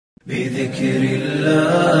بذكر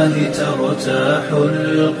الله ترتاح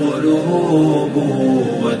القلوب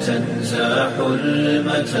وتنزاح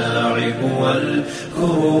المتاعب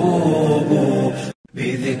والكروب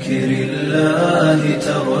بذكر الله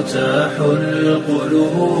ترتاح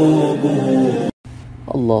القلوب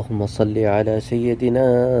اللهم صل على سیدنا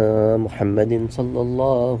محمد صلی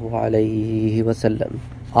اللہ علیہ وسلم۔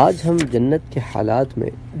 آج ہم جنت کے حالات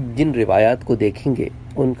میں جن روایات کو دیکھیں گے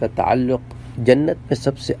ان کا تعلق جنت میں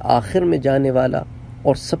سب سے آخر میں جانے والا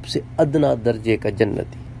اور سب سے ادنا درجے کا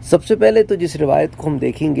جنتی۔ سب سے پہلے تو جس روایت کو ہم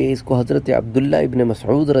دیکھیں گے اس کو حضرت عبداللہ ابن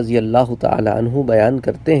مسعود رضی اللہ تعالی عنہ بیان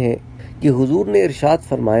کرتے ہیں کہ حضور نے ارشاد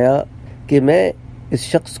فرمایا کہ میں اس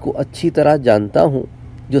شخص کو اچھی طرح جانتا ہوں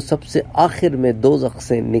جو سب سے آخر میں دوزخ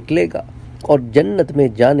سے نکلے گا اور جنت میں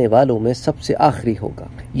جانے والوں میں سب سے آخری ہوگا۔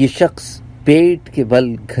 یہ شخص پیٹ کے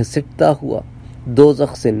بل گھسٹتا ہوا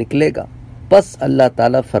دوزخ سے نکلے گا، پس اللہ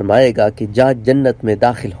تعالیٰ فرمائے گا کہ جا جنت میں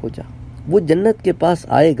داخل ہو جا۔ وہ جنت کے پاس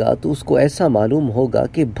آئے گا تو اس کو ایسا معلوم ہوگا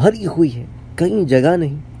کہ بھری ہوئی ہے، کہیں جگہ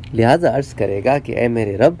نہیں، لہذا عرض کرے گا کہ اے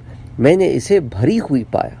میرے رب میں نے اسے بھری ہوئی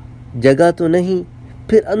پایا، جگہ تو نہیں،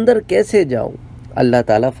 پھر اندر کیسے جاؤں؟ اللہ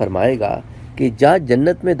تعالیٰ فرمائے گا کہ جا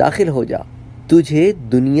جنت میں داخل ہو جا، تجھے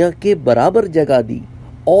دنیا کے برابر جگہ دی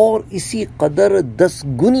اور اسی قدر 10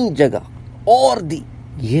 گنی جگہ اور دی۔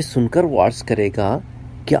 یہ سن کر وہ عرض کرے گا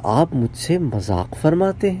کہ آپ مجھ سے مذاق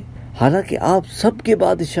فرماتے ہیں حالانکہ آپ سب کے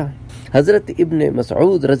بادشاہ ہیں۔ حضرت ابن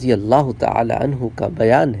مسعود رضی اللہ تعالی عنہ کا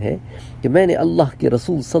بیان ہے کہ میں نے اللہ کے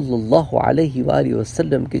رسول صلی اللہ علیہ وآلہ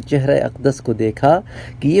وسلم کے چہرہ اقدس کو دیکھا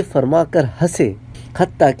کہ یہ فرما کر ہنسے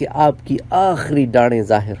حتیٰ کہ آپ کی آخری ڈاڑیں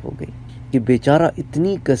ظاہر ہو گئی کہ بیچارہ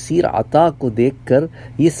اتنی کثیر عطا کو دیکھ کر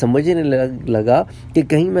یہ سمجھنے لگا کہ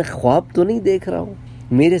کہیں میں خواب تو نہیں دیکھ رہا ہوں،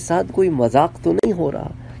 میرے ساتھ کوئی مذاق تو نہیں ہو رہا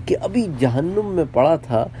کہ ابھی جہنم میں پڑا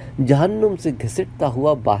تھا، جہنم سے گھسٹتا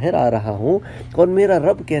ہوا باہر آ رہا ہوں اور میرا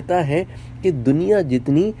رب کہتا ہے کہ دنیا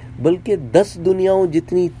جتنی بلکہ 10 دنیاؤں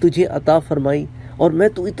جتنی تجھے عطا فرمائی اور میں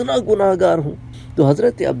تو اتنا گناہگار ہوں۔ تو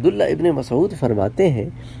حضرت عبداللہ ابن مسعود فرماتے ہیں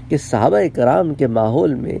کہ صحابہ کرام کے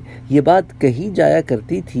ماحول میں یہ بات کہی جایا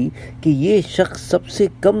کرتی تھی کہ یہ شخص سب سے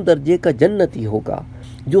کم درجے کا جنتی ہوگا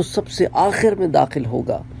جو سب سے آخر میں داخل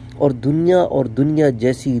ہوگا اور دنیا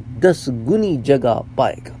جیسی 10 گنی جگہ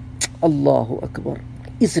پائے گا۔ اللہ اکبر۔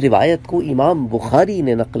 اس روایت کو امام بخاری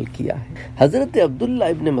نے نقل کیا ہے۔ حضرت عبداللہ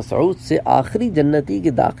ابن مسعود سے آخری جنتی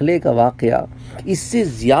کے داخلے کا واقعہ اس سے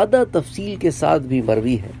زیادہ تفصیل کے ساتھ بھی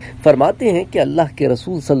مروی ہے۔ فرماتے ہیں کہ اللہ کے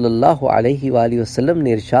رسول صلی اللہ علیہ وآلہ وسلم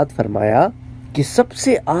نے ارشاد فرمایا کہ سب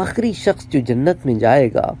سے آخری شخص جو جنت میں جائے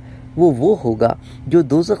گا وہ ہوگا جو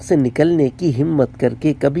دوزخ سے نکلنے کی ہمت کر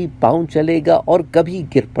کے کبھی پاؤں چلے گا اور کبھی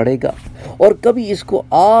گر پڑے گا اور کبھی اس کو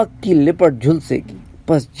آگ کی لپٹ جھلسے گی،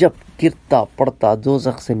 بس جب گرتا پڑتا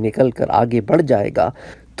دوزخ سے نکل کر آگے بڑھ جائے گا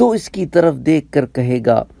تو اس کی طرف دیکھ کر کہے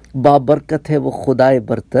گا بابرکت ہے وہ خدائے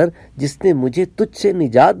برتر جس نے مجھے تجھ سے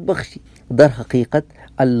نجات بخشی۔ در حقیقت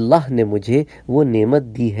اللہ نے مجھے وہ نعمت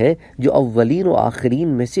دی ہے جو اولین و آخرین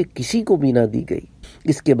میں سے کسی کو بھی نہ دی گئی۔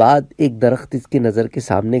 اس کے بعد ایک درخت اس کی نظر کے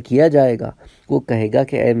سامنے کیا جائے گا، وہ کہے گا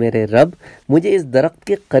کہ اے میرے رب مجھے اس درخت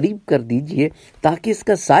کے قریب کر دیجئے تاکہ اس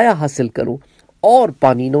کا سایہ حاصل کروں اور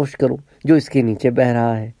پانی نوش کروں جو اس کے نیچے بہہ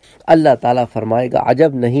رہا ہے۔ اللہ تعالیٰ فرمائے گا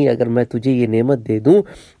عجب نہیں، اگر میں تجھے یہ نعمت دے دوں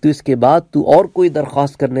تو اس کے بعد تو اور کوئی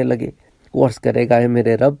درخواست کرنے لگے۔ وہ عرض کرے گا اے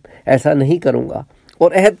میرے رب ایسا نہیں کروں گا،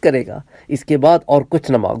 اور عہد کرے گا اس کے بعد اور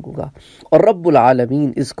کچھ نہ مانگوں گا، اور رب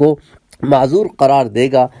العالمین اس کو معذور قرار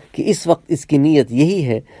دے گا کہ اس وقت اس کی نیت یہی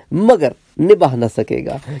ہے، مگر نبھا نہ سکے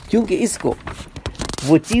گا کیونکہ اس کو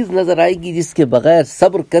وہ چیز نظر آئے گی جس کے بغیر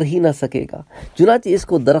صبر کر ہی نہ سکے گا۔ چنانچہ اس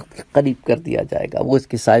کو درخت کے قریب کر دیا جائے گا، وہ اس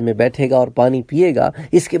کے سائے میں بیٹھے گا اور پانی پیے گا۔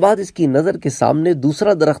 اس کے بعد اس کی نظر کے سامنے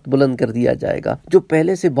دوسرا درخت بلند کر دیا جائے گا جو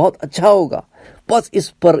پہلے سے بہت اچھا ہوگا، بس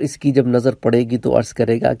اس پر اس کی جب نظر پڑے گی تو عرض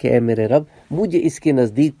کرے گا کہ اے میرے رب مجھے اس کے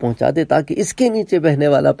نزدیک پہنچا دے تاکہ اس کے نیچے بہنے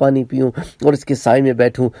والا پانی پیوں اور اس کے سائے میں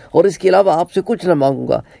بیٹھوں، اور اس کے علاوہ آپ سے کچھ نہ مانگوں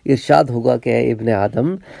گا۔ ارشاد ہوگا کہ اے ابن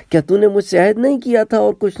آدم کیا تو نے مجھ سے عہد نہیں کیا تھا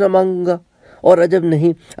اور کچھ نہ مانگوں گا؟ اور عجب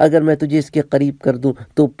نہیں اگر میں تجھے اس کے قریب کر دوں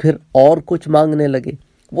تو پھر اور کچھ مانگنے لگے۔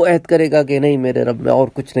 وہ عہد کرے گا کہ نہیں میرے رب میں اور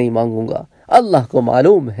کچھ نہیں مانگوں گا۔ اللہ کو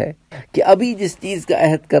معلوم ہے کہ ابھی جس چیز کا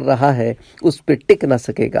عہد کر رہا ہے اس پہ ٹک نہ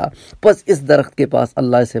سکے گا، بس اس درخت کے پاس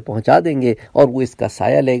اللہ اسے پہنچا دیں گے اور وہ اس کا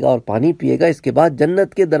سایہ لے گا اور پانی پیے گا۔ اس کے بعد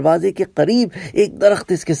جنت کے دروازے کے قریب ایک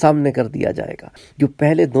درخت اس کے سامنے کر دیا جائے گا جو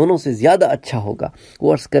پہلے دونوں سے زیادہ اچھا ہوگا۔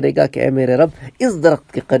 وہ عرض کرے گا کہ اے میرے رب اس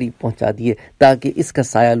درخت کے قریب پہنچا دیے تاکہ اس کا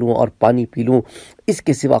سایہ لوں اور پانی پی لوں، اس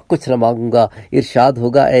کے سوا کچھ نہ مانگوں گا۔ ارشاد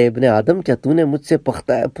ہوگا اے ابن آدم کیا تو نے مجھ سے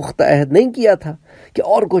پختہ عہد نہیں کیا تھا کہ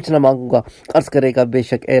اور کچھ نہ مانگوں گا؟ عرض کرے گا بے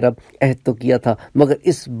شک اے رب عہد تو کیا تھا، مگر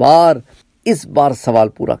اس بار اس بار سوال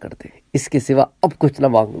پورا کر دے، اس کے سوا اب کچھ نہ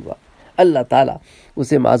مانگوں گا۔ اللہ تعالیٰ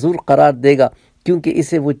اسے معذور قرار دے گا، کیونکہ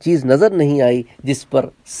اسے وہ چیز نظر نہیں آئی جس پر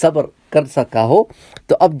صبر کر سکا ہو۔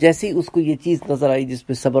 تو اب جیسے ہی اس کو یہ چیز نظر آئی جس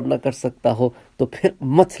پہ صبر نہ کر سکتا ہو، تو پھر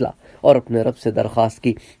مسئلہ اور اپنے رب سے درخواست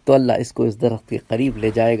کی، تو اللہ اس کو اس درخت کے قریب لے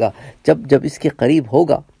جائے گا۔ جب اس کے قریب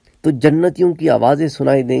ہوگا تو جنتیوں کی آوازیں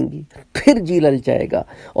سنائی دیں گی، پھر جی للچائے گا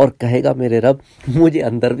اور کہے گا میرے رب مجھے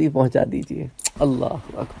اندر بھی پہنچا دیجئے۔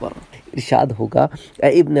 اللہ اکبر۔ ارشاد ہوگا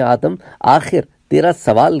اے ابن آدم، آخر تیرا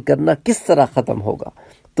سوال کرنا کس طرح ختم ہوگا؟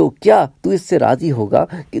 تو کیا تو اس سے راضی ہوگا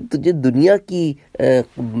کہ تجھے دنیا کی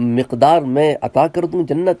مقدار میں عطا کر دوں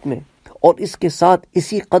جنت میں، اور اس کے ساتھ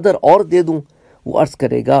اسی قدر اور دے دوں؟ وہ عرض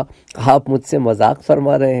کرے گا آپ مجھ سے مذاق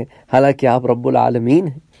فرما رہے ہیں، حالانکہ آپ رب العالمین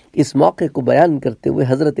ہیں۔ اس موقع کو بیان کرتے ہوئے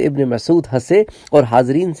حضرت ابن مسعود ہنسے اور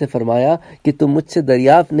حاضرین سے فرمایا کہ تم مجھ سے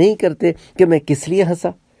دریافت نہیں کرتے کہ میں کس لیے ہنسا؟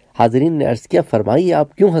 حاضرین نے عرض کیا فرمائیے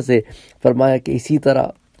آپ کیوں ہنسے؟ فرمایا کہ اسی طرح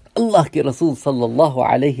اللہ کے رسول صلی اللہ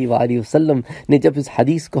علیہ وآلہ وسلم نے جب اس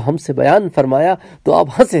حدیث کو ہم سے بیان فرمایا تو آپ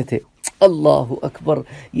ہنسے تھے۔ اللہ اکبر۔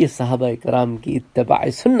 یہ صحابہ کرام کی اتباع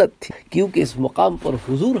سنت تھی، کیونکہ اس مقام پر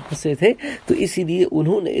حضور ہنسے تھے تو اسی لیے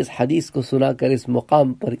انہوں نے اس حدیث کو سنا کر اس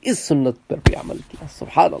مقام پر اس سنت پر بھی عمل کیا۔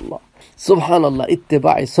 سبحان اللہ، سبحان اللہ،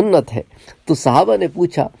 اتباع سنت ہے۔ تو صحابہ نے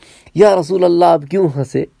پوچھا یا رسول اللہ آپ کیوں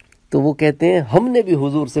ہنسے؟ تو وہ کہتے ہیں ہم نے بھی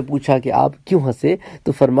حضور سے پوچھا کہ آپ کیوں ہنسے؟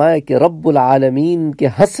 تو فرمایا کہ رب العالمین کے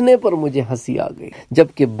ہنسنے پر مجھے ہنسی آ گئی،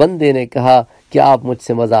 جبکہ بندے نے کہا کہ آپ مجھ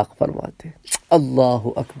سے مذاق فرماتے۔ اللہ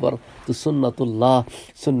اکبر۔ تو سنت اللہ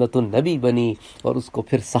سنت النبی بنی، اور اس کو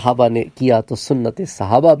پھر صحابہ نے کیا تو سنت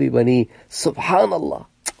صحابہ بھی بنی۔ سبحان اللہ،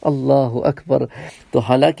 اللہ اکبر۔ تو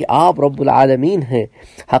حالانکہ آپ رب العالمین ہیں،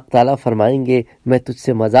 حق تعالیٰ فرمائیں گے میں تجھ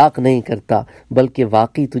سے مذاق نہیں کرتا، بلکہ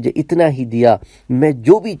واقعی تجھے اتنا ہی دیا، میں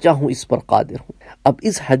جو بھی چاہوں اس پر قادر ہوں۔ اب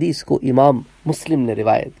اس حدیث کو امام مسلم نے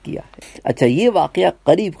روایت کیا ہے۔ اچھا، یہ واقعہ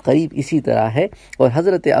قریب اسی طرح ہے، اور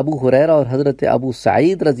حضرت ابو ہریرہ اور حضرت ابو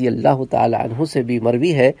سعید رضی اللہ تعالی عنہ سے بھی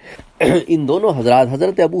مروی ہے۔ ان دونوں حضرات،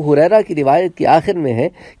 حضرت ابو ہریرہ کی روایت کے آخر میں ہے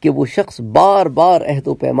کہ وہ شخص بار بار عہد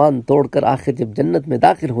و پیمان توڑ کر آخر جب جنت میں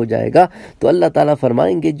داخل ہو جائے گا تو اللہ تعالیٰ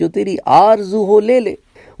فرمائیں گے جو تیری آرزو ہو لے لے۔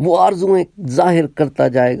 وہ آرزویں ظاہر کرتا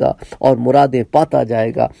جائے گا اور مرادیں پاتا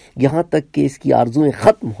جائے گا، یہاں تک کہ اس کی آرزویں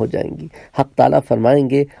ختم ہو جائیں گی۔ حق تعالیٰ فرمائیں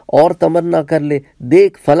گے اور تمنا کر لے،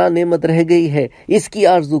 دیکھ فلاں نعمت رہ گئی ہے، اس کی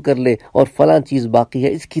آرزو کر لے، اور فلاں چیز باقی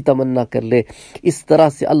ہے، اس کی تمنا کر لے۔ اس طرح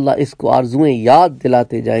سے اللہ اس کو آرزویں یاد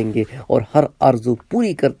دلاتے جائیں گے اور ہر آرزو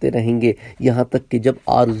پوری کرتے رہیں گے، یہاں تک کہ جب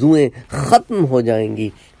آرزویں ختم ہو جائیں گی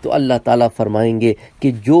تو اللہ تعالیٰ فرمائیں گے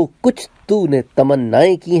کہ جو کچھ تو نے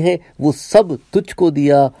تمنائیں کی ہیں وہ سب تجھ کو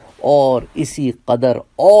دیا اور اسی قدر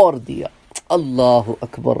اور دیا۔ اللہ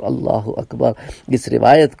اکبر، اللہ اکبر۔ اس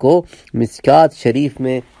روایت کو مشکات شریف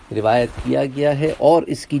میں روایت کیا گیا ہے، اور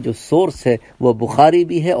اس کی جو سورس ہے وہ بخاری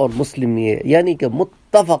بھی ہے اور مسلم بھی ہے، یعنی کہ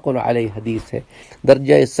متفق علیہ حدیث ہے،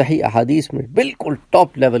 درجہ صحیح احادیث میں بالکل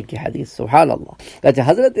ٹاپ لیول کی حدیث۔ سبحان اللہ۔ اچھا،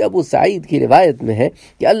 حضرت ابو سعید کی روایت میں ہے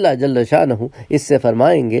کہ اللہ جل شانہ اس سے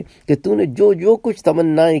فرمائیں گے کہ تو نے جو کچھ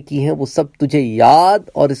تمنائیں کی ہیں وہ سب تجھے یاد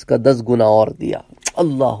اور اس کا 10 گنا اور دیا۔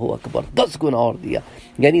 اللہ اکبر، 10 گنا اور دیا،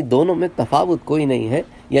 یعنی دونوں میں تفاوت کوئی نہیں ہے،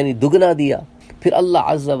 یعنی دگنا دیا، پھر اللہ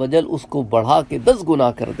عز و جل اس کو بڑھا کے 10 گنا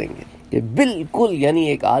کر دیں گے کہ بالکل، یعنی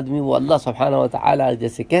ایک آدمی وہ اللہ سبحانہ و تعالی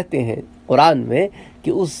جیسے کہتے ہیں قرآن میں کہ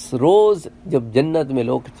اس روز جب جنت میں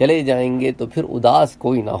لوگ چلے جائیں گے تو پھر اداس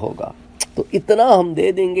کوئی نہ ہوگا، تو اتنا ہم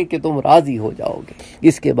دے دیں گے کہ تم راضی ہو جاؤ گے۔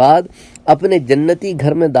 اس کے بعد اپنے جنتی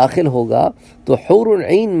گھر میں داخل ہوگا تو حور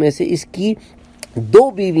العین میں سے اس کی 2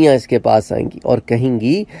 بیویاں اس کے پاس آئیں گی اور کہیں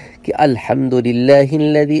گی کہ الحمدللہ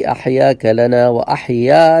الذی احیاک لنا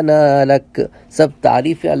واحیانا لک، سب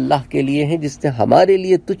تعریف اللہ کے لیے ہیں جس نے ہمارے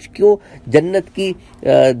لیے تجھ کو جنت کی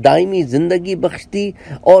دائمی زندگی بخش دی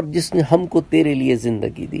اور جس نے ہم کو تیرے لیے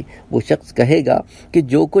زندگی دی۔ وہ شخص کہے گا کہ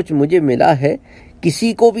جو کچھ مجھے ملا ہے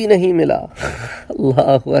کسی کو بھی نہیں ملا۔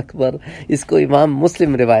 اللہ اکبر۔ اس کو امام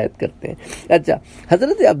مسلم روایت کرتے ہیں۔ اچھا،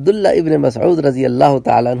 حضرت عبداللہ ابن مسعود رضی اللہ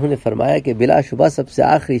تعالیٰ عنہ نے فرمایا کہ بلا شبہ سب سے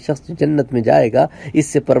آخری شخص جنت میں جائے گا، اس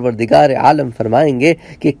سے پروردگار عالم فرمائیں گے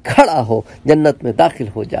کہ کھڑا ہو، جنت میں داخل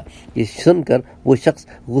ہو جا۔ یہ سن کر وہ شخص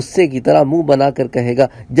غصے کی طرح منہ بنا کر کہے گا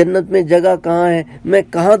جنت میں جگہ کہاں ہے، میں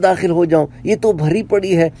کہاں داخل ہو جاؤں، یہ تو بھری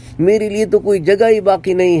پڑی ہے، میرے لیے تو کوئی جگہ ہی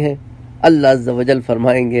باقی نہیں ہے۔ اللہ عز و جل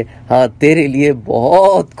فرمائیں گے ہاں تیرے لیے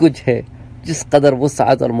بہت کچھ ہے، جس قدر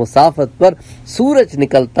وسعت اور مسافت پر سورج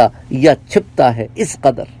نکلتا یا چھپتا ہے اس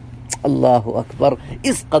قدر۔ اللہ اکبر،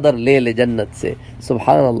 اس قدر لے لے جنت سے،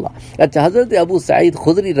 سبحان اللہ۔ اچھا، حضرت ابو سعید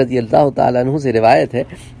خدری رضی اللہ تعالیٰ عنہ سے روایت ہے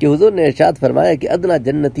کہ حضور نے ارشاد فرمایا کہ ادنا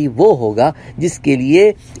جنتی وہ ہوگا جس کے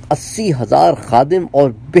لیے 80,000 خادم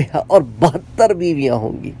اور 72 بیویاں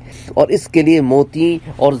ہوں گی، اور اس کے لیے موتی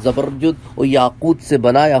اور زبرجد اور یاقوت سے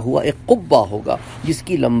بنایا ہوا ایک قبہ ہوگا جس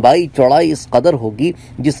کی لمبائی چوڑائی اس قدر ہوگی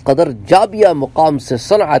جس قدر جابیہ مقام سے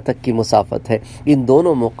صنعا تک کی مسافت ہے۔ ان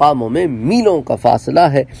دونوں مقاموں میں میلوں کا فاصلہ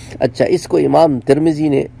ہے۔ اچھا، اس کو امام ترمذی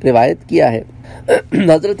نے روایت کیا ہے۔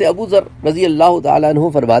 حضرت ابو ذر رضی اللہ تعالیٰ عنہ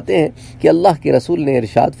فرماتے ہیں کہ اللہ کے رسول نے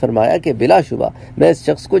ارشاد فرمایا کہ بلا شبہ میں اس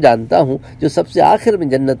شخص کو جانتا ہوں جو سب سے آخر میں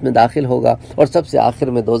جنت میں داخل ہوگا اور سب سے آخر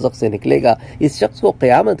میں دوزخ سے نکلے گا۔ اس شخص کو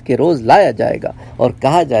قیامت کے روز لایا جائے گا اور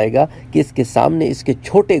کہا جائے گا کہ اس کے سامنے اس کے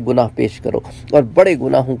چھوٹے گناہ پیش کرو اور بڑے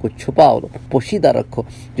گناہوں کو چھپاؤ، پوشیدہ رکھو۔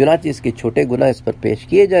 چنانچہ اس کے چھوٹے گناہ اس پر پیش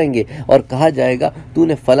کیے جائیں گے اور کہا جائے گا تو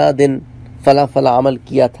نے فلاں دن فلاں فلاں عمل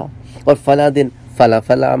کیا تھا اور فلاں دن فلاں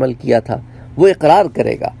فلاں عمل کیا تھا۔ وہ اقرار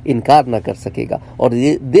کرے گا، انکار نہ کر سکے گا، اور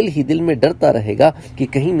دل ہی دل میں ڈرتا رہے گا کہ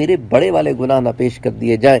کہیں میرے بڑے والے گناہ نہ پیش کر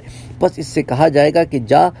دیے جائیں۔ بس اس سے کہا جائے گا کہ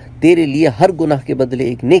جا، تیرے لیے ہر گناہ کے بدلے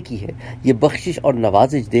ایک نیکی ہے۔ یہ بخشش اور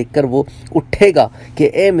نوازش دیکھ کر وہ اٹھے گا کہ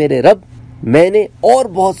اے میرے رب، میں نے اور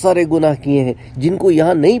بہت سارے گناہ کیے ہیں جن کو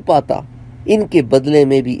یہاں نہیں پاتا، ان کے بدلے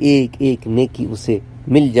میں بھی ایک ایک نیکی اسے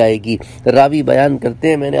مل جائے گی۔ راوی بیان کرتے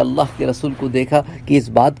ہیں میں نے اللہ کے رسول کو دیکھا کہ اس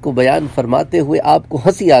بات کو بیان فرماتے ہوئے آپ کو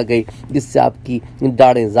ہنسی آ گئی جس سے آپ کی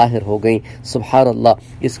داڑھیں ظاہر ہو گئیں۔ سبحان اللہ۔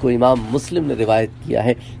 اس کو امام مسلم نے روایت کیا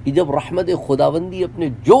ہے کہ جب رحمت خداوندی اپنے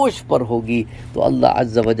جوش پر ہوگی تو اللہ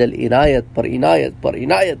عز و جل عنایت پر عنایت پر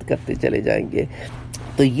عنایت کرتے چلے جائیں گے۔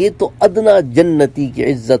 تو یہ تو ادنا جنتی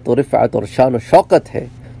کی عزت و رفعت اور شان و شوکت ہے،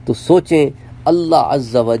 تو سوچیں اللہ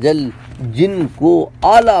عز و جل جن کو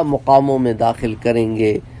اعلیٰ مقاموں میں داخل کریں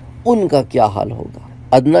گے ان کا کیا حال ہوگا۔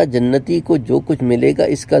 ادنا جنتی کو جو کچھ ملے گا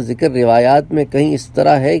اس کا ذکر روایات میں کہیں اس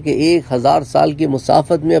طرح ہے کہ 1000 سال کی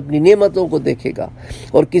مسافت میں اپنی نعمتوں کو دیکھے گا،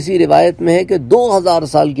 اور کسی روایت میں ہے کہ 2000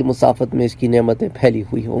 سال کی مسافت میں اس کی نعمتیں پھیلی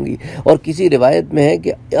ہوئی ہوں گی، اور کسی روایت میں ہے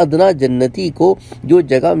کہ ادنا جنتی کو جو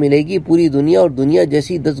جگہ ملے گی پوری دنیا اور دنیا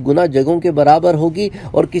جیسی 10 گنا جگہوں کے برابر ہوگی،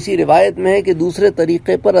 اور کسی روایت میں ہے کہ دوسرے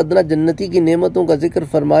طریقے پر ادنا جنتی کی نعمتوں کا ذکر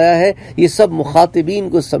فرمایا ہے۔ یہ سب مخاطبین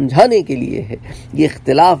کو سمجھانے کے لیے ہے، یہ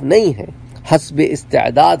اختلاف نہیں ہے۔ حسب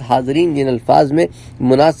استعداد حاضرین جن الفاظ میں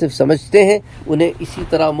مناسب سمجھتے ہیں انہیں اسی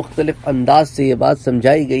طرح مختلف انداز سے یہ بات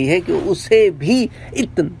سمجھائی گئی ہے کہ اسے بھی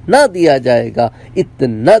اتنا دیا جائے گا،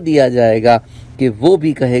 اتنا دیا جائے گا کہ وہ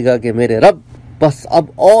بھی کہے گا کہ میرے رب بس اب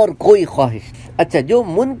اور کوئی خواہش۔ اچھا، جو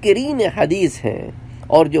منکرین حدیث ہیں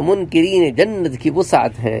اور جو منکرین جنت کی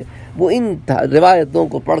وسعت ہیں وہ ان روایتوں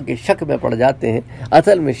کو پڑھ کے شک میں پڑ جاتے ہیں۔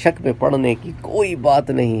 اصل میں شک میں پڑھنے کی کوئی بات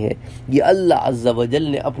نہیں ہے، یہ اللہ عز و جل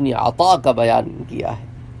نے اپنی عطا کا بیان کیا ہے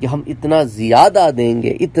کہ ہم اتنا زیادہ دیں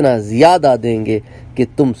گے، اتنا زیادہ دیں گے کہ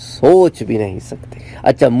تم سوچ بھی نہیں سکتے۔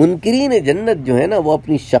 اچھا، منکرین جنت جو ہے نا وہ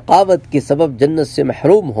اپنی شقاوت کے سبب جنت سے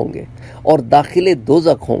محروم ہوں گے اور داخل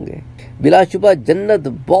دوزخ ہوں گے۔ بلا شبہ جنت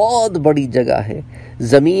بہت بڑی جگہ ہے،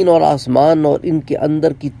 زمین اور آسمان اور ان کے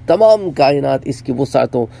اندر کی تمام کائنات اس کی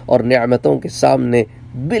وسعتوں اور نعمتوں کے سامنے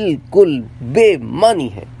بالکل بے معنی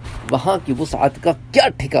ہے۔ وہاں کی وسعت کا کیا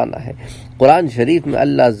ٹھکانہ ہے۔ قرآن شریف میں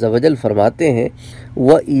اللہ عز و جل فرماتے ہیں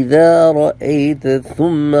وَإِذَا رَأَيْتَ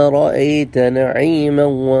ثُمَّ رَأَيْتَ نَعِيمًا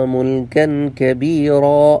وَمُلْكًا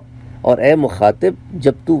كَبِيرًا، اور اے مخاطب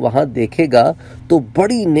جب تو وہاں دیکھے گا تو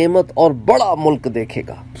بڑی نعمت اور بڑا ملک دیکھے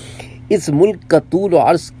گا۔ اس ملک کا طول و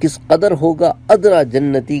عرض کس قدر ہوگا، ادنا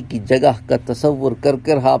جنتی کی جگہ کا تصور کر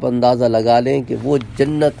کر آپ اندازہ لگا لیں کہ وہ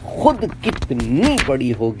جنت خود کتنی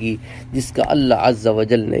بڑی ہوگی جس کا اللہ عز و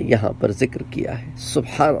جل نے یہاں پر ذکر کیا ہے۔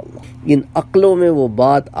 سبحان اللہ، ان عقلوں میں وہ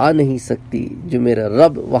بات آ نہیں سکتی جو میرے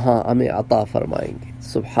رب وہاں ہمیں عطا فرمائیں گے۔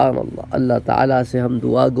 سبحان اللہ۔ اللہ تعالیٰ سے ہم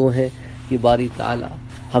دعا گو ہیں کہ باری تعالیٰ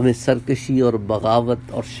ہمیں سرکشی اور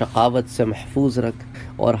بغاوت اور شقاوت سے محفوظ رکھ،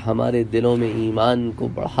 اور ہمارے دلوں میں ایمان کو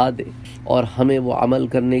بڑھا دے، اور ہمیں وہ عمل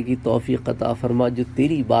کرنے کی توفیق عطا فرما جو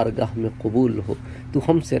تیری بارگاہ میں قبول ہو، تو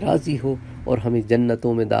ہم سے راضی ہو اور ہمیں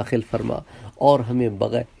جنتوں میں داخل فرما، اور ہمیں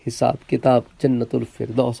بغیر حساب کتاب جنت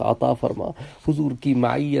الفردوس عطا فرما، حضور کی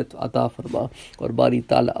معیت عطا فرما، اور باری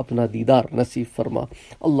تعالیٰ اپنا دیدار نصیب فرما۔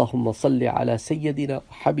 اللہم صلی علی سیدنا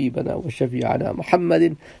حبیبنا و شفیعنا محمد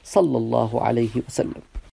صلی اللہ علیہ وسلم۔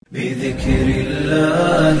 بذكر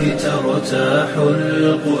الله ترتاح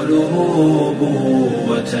القلوب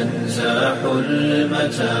وتنزاح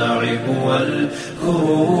المتاعب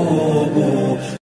والكروب